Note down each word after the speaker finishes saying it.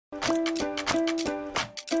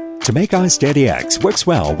To make iSteadyX works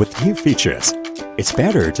well with new features, it's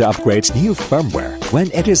better to upgrade new firmware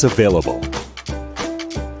when it is available.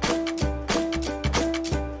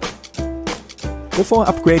 Before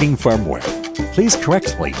upgrading firmware, please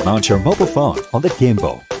correctly mount your mobile phone on the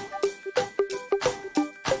gimbal.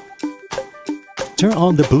 Turn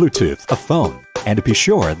on the Bluetooth of phone and be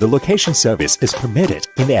sure the location service is permitted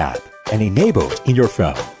in the app and enabled in your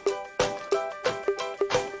phone.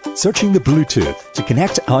 Searching the Bluetooth to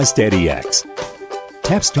connect iSteadyX.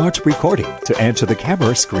 Tap Start Recording to enter the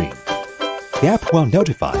camera screen. The app will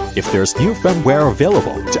notify if there's new firmware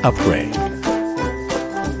available to upgrade.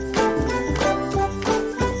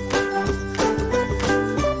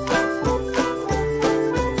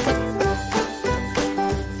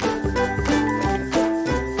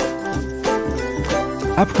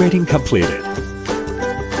 Upgrading completed.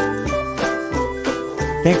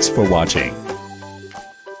 Thanks for watching.